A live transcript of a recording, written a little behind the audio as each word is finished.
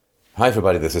Hi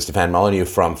everybody, this is Stefan Molyneux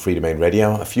from Freedomain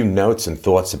Radio. A few notes and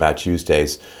thoughts about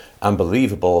Tuesday's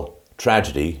unbelievable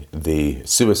tragedy, the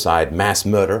suicide mass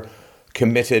murder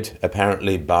committed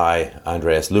apparently by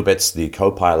Andreas Lubitz, the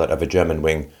co-pilot of a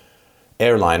Germanwings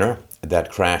airliner that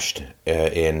crashed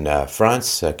in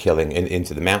France, killing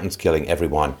into the mountains, killing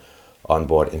everyone on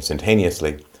board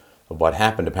instantaneously. What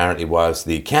happened apparently was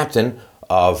the captain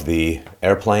of the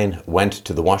airplane went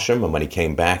to the washroom, and when he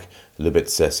came back,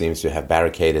 Lubitz seems to have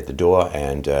barricaded the door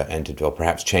and entered, or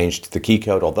perhaps changed the key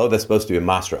code. Although there's supposed to be a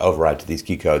master override to these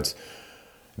key codes,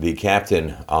 the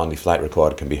captain on the flight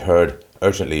recorder can be heard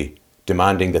urgently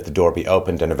demanding that the door be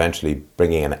opened and eventually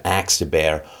bringing an axe to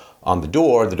bear on the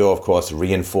door. The door, of course,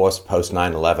 reinforced post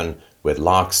 9/11 with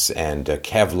locks and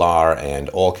Kevlar and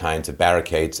all kinds of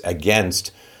barricades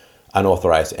against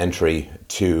unauthorized entry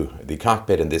to the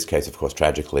cockpit. In this case, of course,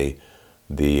 tragically,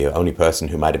 the only person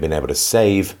who might have been able to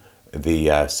save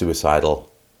the suicidal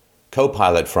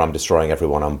co-pilot from destroying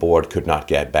everyone on board could not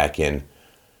get back in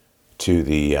to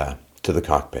the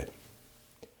cockpit.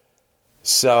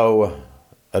 So,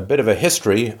 a bit of a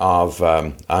history of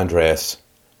Andreas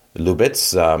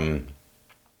Lubitz.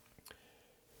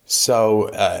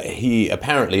 He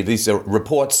apparently, these are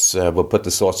reports, we'll put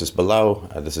the sources below.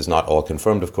 This is not all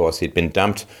confirmed, of course. He'd been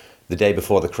dumped the day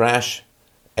before the crash.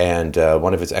 And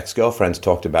one of his ex-girlfriends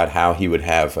talked about how he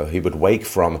would wake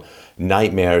from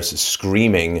nightmares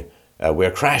screaming,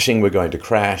 "We're crashing, we're going to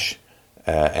crash."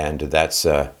 And that's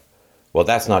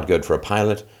not good for a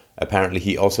pilot. Apparently,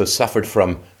 he also suffered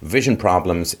from vision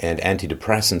problems, and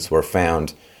anti-depressants were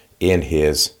found in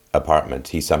his apartment.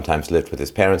 He sometimes lived with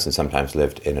his parents and sometimes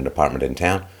lived in an apartment in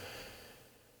town.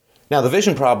 Now, the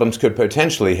vision problems could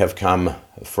potentially have come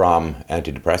from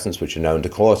antidepressants, which are known to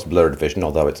cause blurred vision,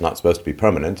 although it's not supposed to be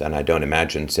permanent, and I don't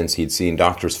imagine, since he'd seen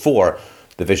doctors for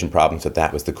the vision problems,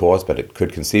 that was the cause, but it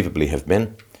could conceivably have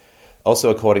been. Also,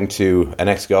 according to an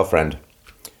ex-girlfriend,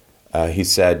 he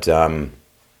said,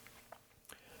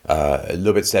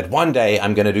 Lubitz said, "One day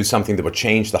I'm going to do something that will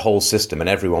change the whole system and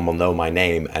everyone will know my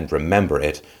name and remember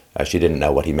it." She didn't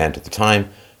know what he meant at the time,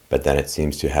 but then it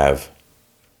seems to have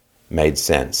made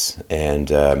sense. And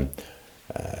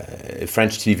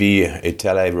French TV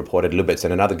Tele reported Lubitz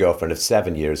and another girlfriend of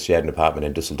 7 years shared an apartment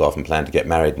in Düsseldorf and planned to get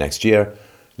married next year.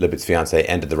 Lubitz's fiancée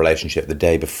ended the relationship the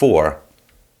day before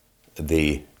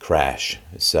the crash.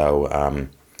 So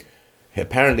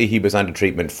apparently he was under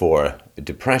treatment for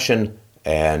depression,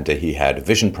 and he had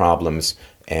vision problems.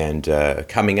 And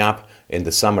coming up in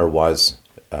the summer was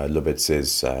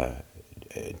Lubitz's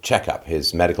checkup,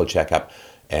 his medical checkup.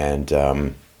 And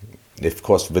of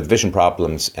course, with vision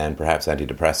problems and perhaps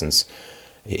antidepressants,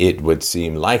 it would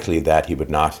seem likely that he would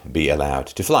not be allowed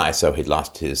to fly. So he'd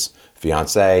lost his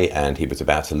fiancée, and he was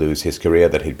about to lose his career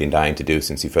that he'd been dying to do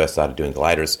since he first started doing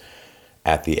gliders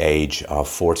at the age of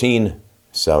 14.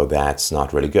 So that's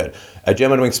not really good. A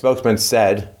Germanwings spokesman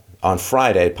said on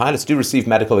Friday, pilots do receive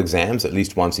medical exams at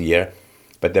least once a year,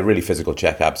 but they're really physical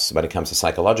checkups. When it comes to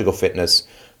psychological fitness,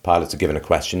 pilots are given a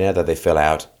questionnaire that they fill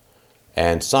out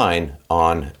and sign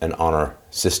on an honor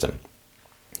system.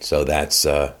 So that's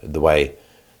the way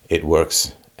it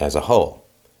works as a whole.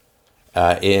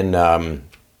 In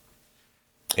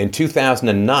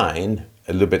 2009,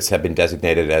 Lubitz had been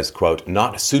designated as, quote,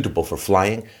 "not suitable for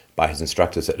flying" by his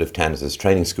instructors at Lufthansa's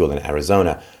training school in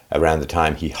Arizona around the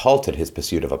time he halted his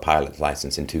pursuit of a pilot's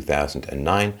license in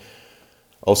 2009.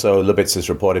 Also, Lubitz is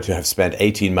reported to have spent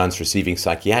 18 months receiving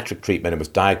psychiatric treatment and was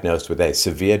diagnosed with a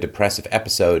severe depressive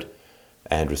episode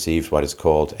and received what is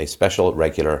called a special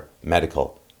regular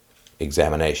medical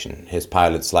examination. His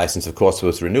pilot's license, of course,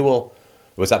 was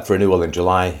up for renewal in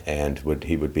July, and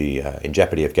he would be in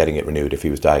jeopardy of getting it renewed if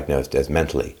he was diagnosed as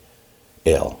mentally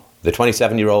ill. The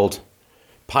 27-year-old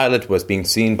pilot was being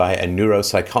seen by a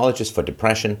neuropsychologist for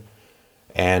depression,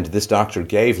 and this doctor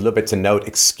gave Lubitz a note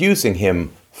excusing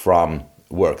him from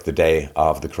work the day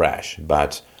of the crash.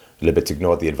 But Lubitz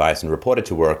ignored the advice and reported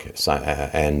to work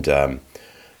and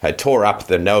tore up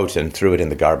the note and threw it in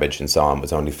the garbage and so on.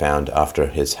 Was only found after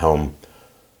his home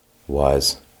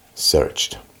was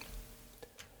searched.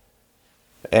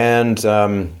 And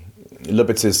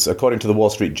Lubitz's, according to the Wall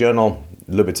Street Journal,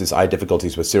 Lubitz's eye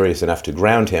difficulties were serious enough to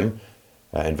ground him.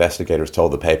 Investigators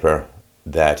told the paper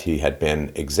that he had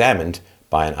been examined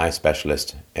by an eye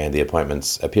specialist, and the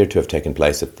appointments appeared to have taken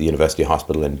place at the University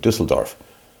Hospital in Düsseldorf.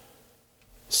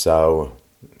 So,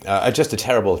 just a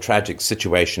terrible, tragic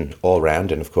situation all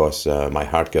round, and of course, my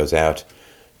heart goes out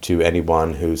to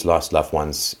anyone who's lost loved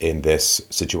ones in this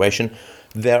situation.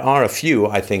 There are a few,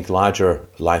 I think, larger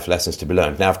life lessons to be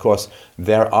learned. Now, of course,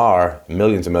 there are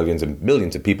millions and millions and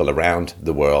millions of people around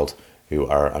the world who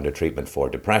are under treatment for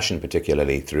depression,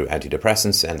 particularly through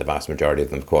antidepressants, and the vast majority of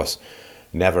them, of course,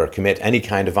 never commit any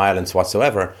kind of violence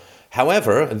whatsoever.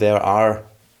 However, there are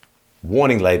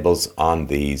warning labels on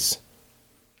these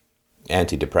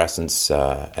antidepressants,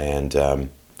 and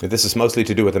this is mostly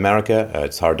to do with America.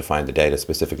 It's hard to find the data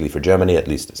specifically for Germany, at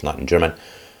least it's not in German.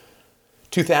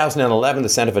 2011, the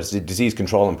Center for Disease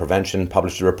Control and Prevention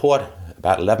published a report.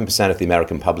 About 11% of the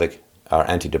American public are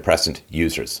antidepressant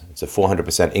users. It's a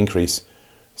 400% increase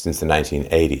since the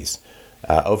 1980s.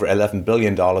 Over $11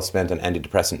 billion spent on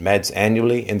antidepressant meds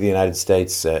annually in the United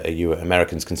States.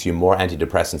 Americans consume more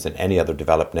antidepressants than any other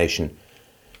developed nation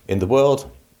in the world.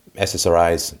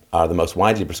 SSRIs are the most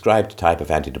widely prescribed type of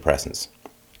antidepressants.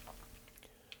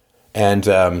 And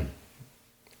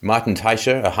Martin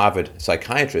Teicher, a Harvard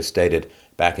psychiatrist, stated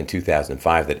back in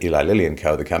 2005 that Eli Lilly &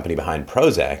 Co., the company behind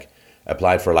Prozac,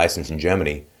 applied for a license in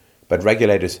Germany, but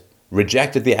regulators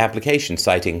rejected the application,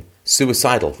 citing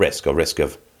suicidal risk or risk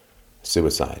of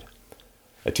suicide.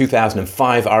 A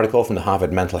 2005 article from the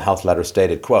Harvard Mental Health Letter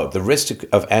stated, quote, the risk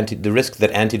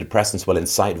that antidepressants will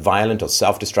incite violent or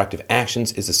self-destructive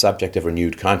actions is the subject of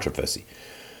renewed controversy.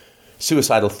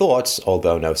 Suicidal thoughts,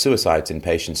 although no suicides in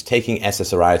patients taking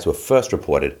SSRIs, were first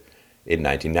reported in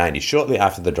 1990, shortly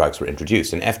after the drugs were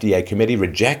introduced. An FDA committee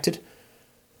rejected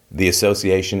the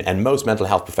association, and most mental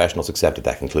health professionals accepted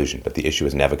that conclusion, but the issue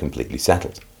was never completely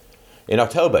settled. In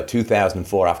October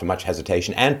 2004, after much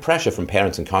hesitation and pressure from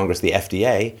parents and Congress, the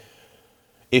FDA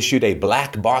issued a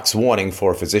black box warning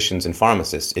for physicians and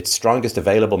pharmacists, its strongest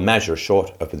available measure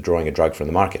short of withdrawing a drug from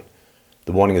the market.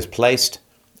 The warning is placed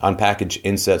on package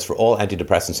inserts for all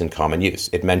antidepressants in common use.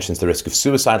 It mentions the risk of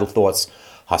suicidal thoughts,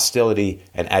 hostility,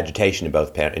 and agitation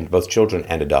in both children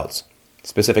and adults,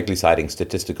 specifically citing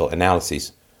statistical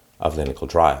analyses of clinical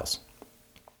trials.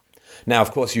 Now,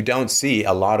 of course, you don't see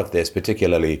a lot of this,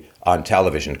 particularly on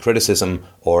television, criticism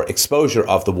or exposure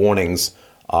of the warnings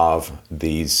of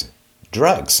these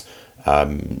drugs.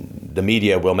 The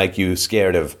media will make you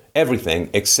scared of everything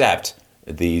except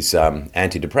these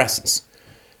antidepressants.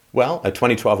 Well, a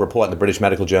 2012 report in the British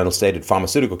Medical Journal stated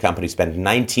pharmaceutical companies spend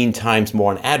 19 times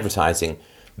more on advertising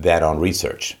than on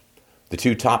research. The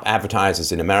two top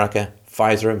advertisers in America,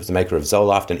 Pfizer, the maker of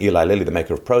Zoloft, and Eli Lilly, the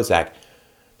maker of Prozac,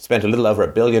 spent a little over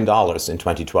 $1 billion in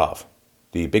 2012.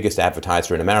 The biggest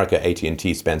advertiser in America,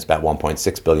 AT&T, spends about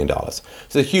 $1.6 billion. So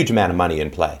it's a huge amount of money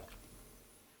in play.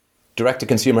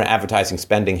 Direct-to-consumer advertising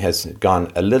spending has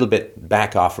gone a little bit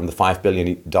back off from the $5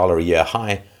 billion a year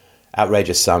high.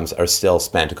 Outrageous sums are still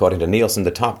spent. According to Nielsen,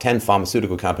 the top 10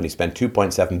 pharmaceutical companies spent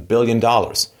 $2.7 billion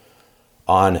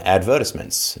on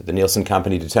advertisements. The Nielsen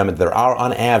company determined there are,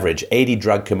 on average, 80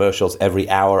 drug commercials every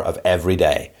hour of every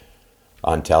day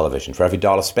on television. For every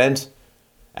dollar spent,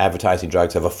 advertising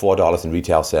drugs, over $4 in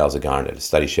retail sales are garnered. A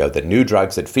study showed that new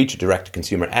drugs that feature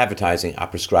direct-to-consumer advertising are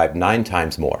prescribed 9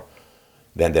 times more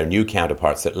than their new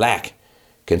counterparts that lack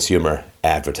consumer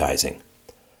advertising.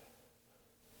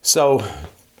 So,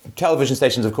 television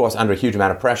stations, of course, under a huge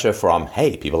amount of pressure from,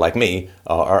 hey, people like me,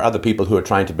 or other people who are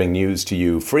trying to bring news to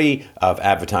you free of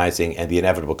advertising and the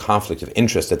inevitable conflict of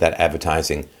interest that that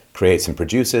advertising creates and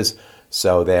produces.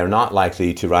 So they're not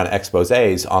likely to run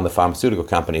exposés on the pharmaceutical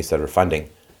companies that are funding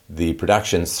the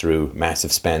productions through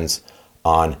massive spends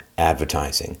on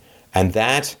advertising. And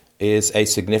that is a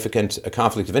significant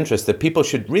conflict of interest that people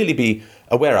should really be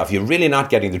aware of. You're really not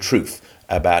getting the truth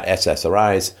about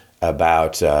SSRIs,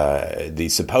 about the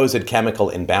supposed chemical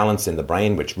imbalance in the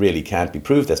brain, which really can't be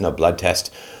proved. There's no blood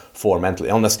test for mental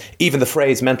illness. Even the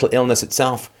phrase mental illness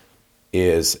itself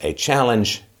is a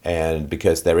challenge, and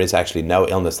because there is actually no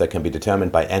illness that can be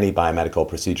determined by any biomedical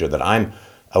procedure that I'm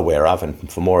aware of.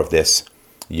 And for more of this,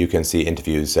 you can see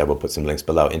interviews, we'll put some links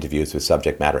below, interviews with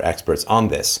subject matter experts on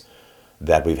this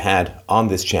that we've had on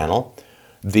this channel.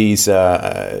 These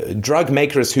drug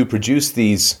makers who produce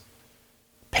these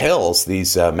pills,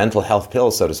 these mental health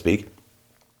pills, so to speak,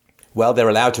 well, they're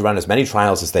allowed to run as many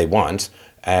trials as they want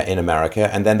in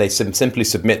America, and then they simply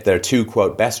submit their 2,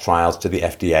 quote, best trials to the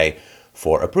FDA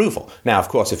for approval. Now, of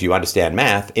course, if you understand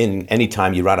math, in any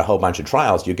time you run a whole bunch of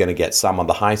trials, you're going to get some on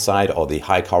the high side or the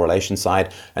high correlation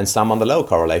side and some on the low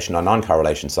correlation or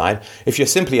non-correlation side. If you're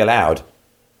simply allowed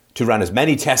to run as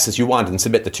many tests as you want and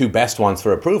submit the 2 best ones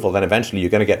for approval, then eventually you're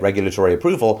going to get regulatory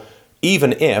approval,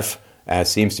 even if, as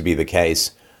seems to be the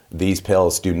case, these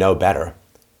pills do no better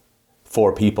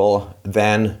for people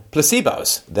than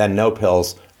placebos, than no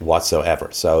pills whatsoever.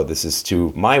 So this is,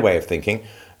 to my way of thinking,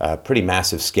 a pretty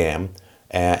massive scam.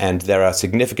 And there are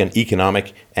significant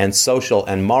economic and social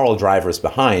and moral drivers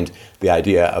behind the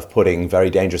idea of putting very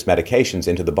dangerous medications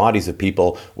into the bodies of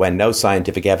people when no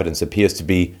scientific evidence appears to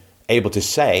be able to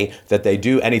say that they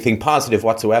do anything positive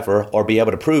whatsoever or be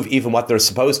able to prove even what they're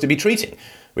supposed to be treating,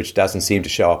 which doesn't seem to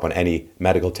show up on any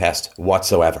medical test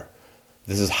whatsoever.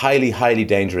 This is highly, highly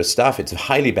dangerous stuff. It's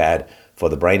highly bad for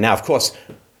the brain. Now, of course,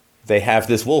 they have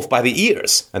this wolf by the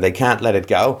ears, and they can't let it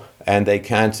go, and they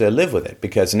can't live with it,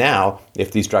 because now,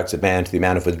 if these drugs are banned, the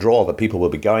amount of withdrawal that people will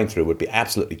be going through would be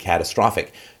absolutely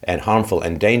catastrophic and harmful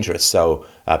and dangerous. So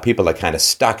people are kind of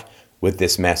stuck with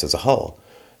this mess as a whole.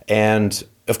 And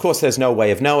of course, there's no way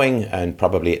of knowing, and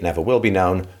probably it never will be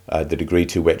known, the degree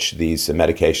to which these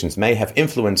medications may have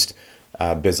influenced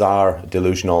bizarre,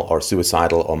 delusional, or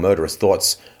suicidal or murderous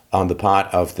thoughts on the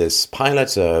part of this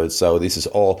pilot. So this is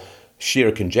all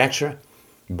sheer conjecture,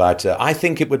 but I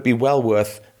think it would be well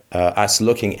worth us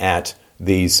looking at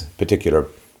these particular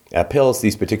pills,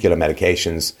 these particular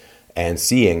medications, and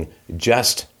seeing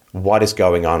just what is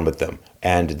going on with them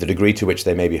and the degree to which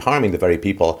they may be harming the very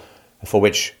people for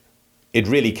which it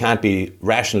really can't be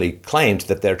rationally claimed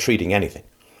that they're treating anything.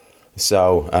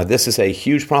 So this is a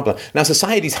huge problem. Now,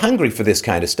 society's hungry for this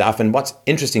kind of stuff, and what's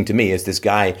interesting to me is this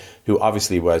guy who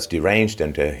obviously was deranged,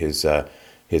 and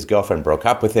his girlfriend broke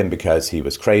up with him because he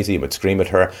was crazy and would scream at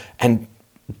her. And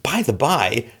by the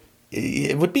by,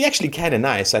 it would be actually kind of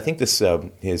nice. I think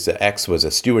his ex was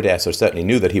a stewardess, or certainly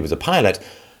knew that he was a pilot.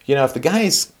 You know, if the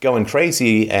guy's going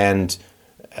crazy and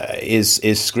is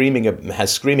screaming,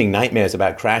 has screaming nightmares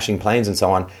about crashing planes and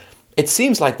so on, it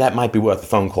seems like that might be worth a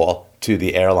phone call to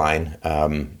the airline.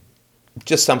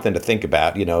 Just something to think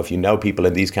about. You know, if you know people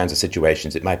in these kinds of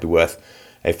situations, it might be worth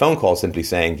a phone call simply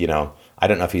saying, you know, I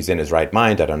don't know if he's in his right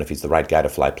mind. I don't know if he's the right guy to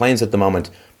fly planes at the moment.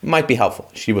 Might be helpful.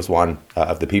 She was one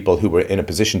of the people who were in a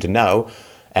position to know,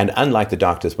 and unlike the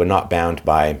doctors, were not bound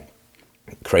by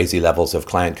crazy levels of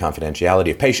client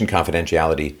confidentiality, of patient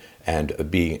confidentiality,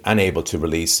 and being unable to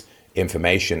release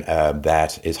information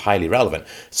that is highly relevant.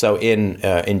 So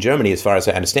in Germany, as far as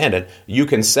I understand it, you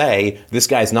can say this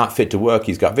guy's not fit to work,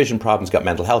 he's got vision problems, got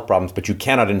mental health problems, but you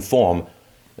cannot inform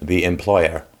the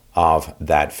employer of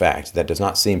that fact. That does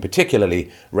not seem particularly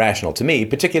rational to me,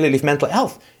 particularly if mental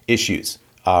health issues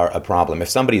are a problem. If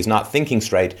somebody is not thinking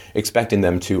straight, expecting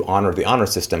them to honor the honor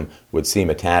system would seem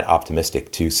a tad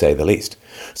optimistic, to say the least.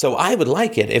 So I would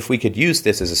like it if we could use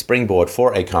this as a springboard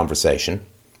for a conversation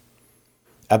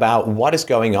about what is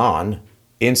going on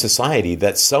in society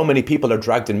that so many people are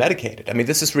drugged and medicated. I mean,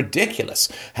 this is ridiculous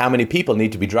how many people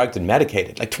need to be drugged and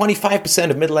medicated. Like 25%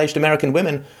 of middle-aged American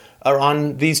women are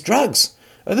on these drugs.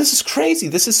 This is crazy.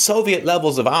 This is Soviet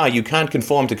levels of, you can't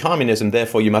conform to communism,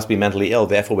 therefore you must be mentally ill,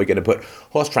 therefore we're going to put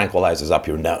horse tranquilizers up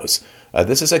your nose.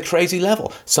 This is a crazy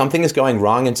level. Something is going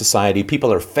wrong in society.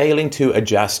 People are failing to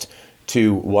adjust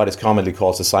to what is commonly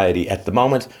called society at the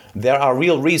moment. There are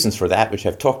real reasons for that, which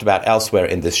I've talked about elsewhere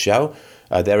in this show.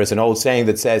 There is an old saying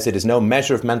that says it is no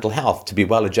measure of mental health to be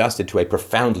well adjusted to a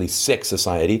profoundly sick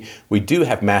society. We do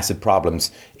have massive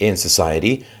problems in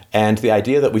society, and the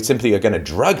idea that we simply are going to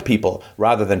drug people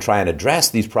rather than try and address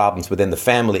these problems within the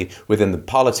family, within the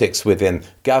politics, within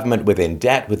government, within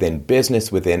debt, within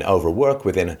business, within overwork,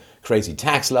 within crazy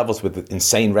tax levels, with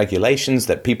insane regulations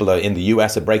that people in the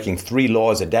US are breaking 3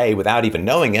 laws a day without even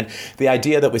knowing it. The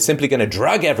idea that we're simply going to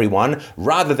drug everyone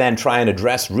rather than try and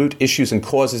address root issues and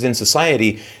causes in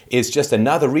society is just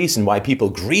another reason why people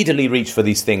greedily reach for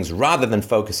these things rather than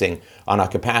focusing on our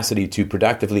capacity to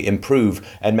productively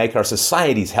improve and make our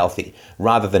societies healthy,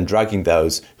 rather than drugging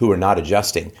those who are not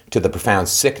adjusting to the profound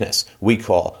sickness we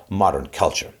call modern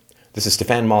culture. This is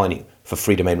Stefan Molyneux for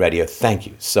Freedomain Radio. Thank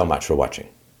you so much for watching.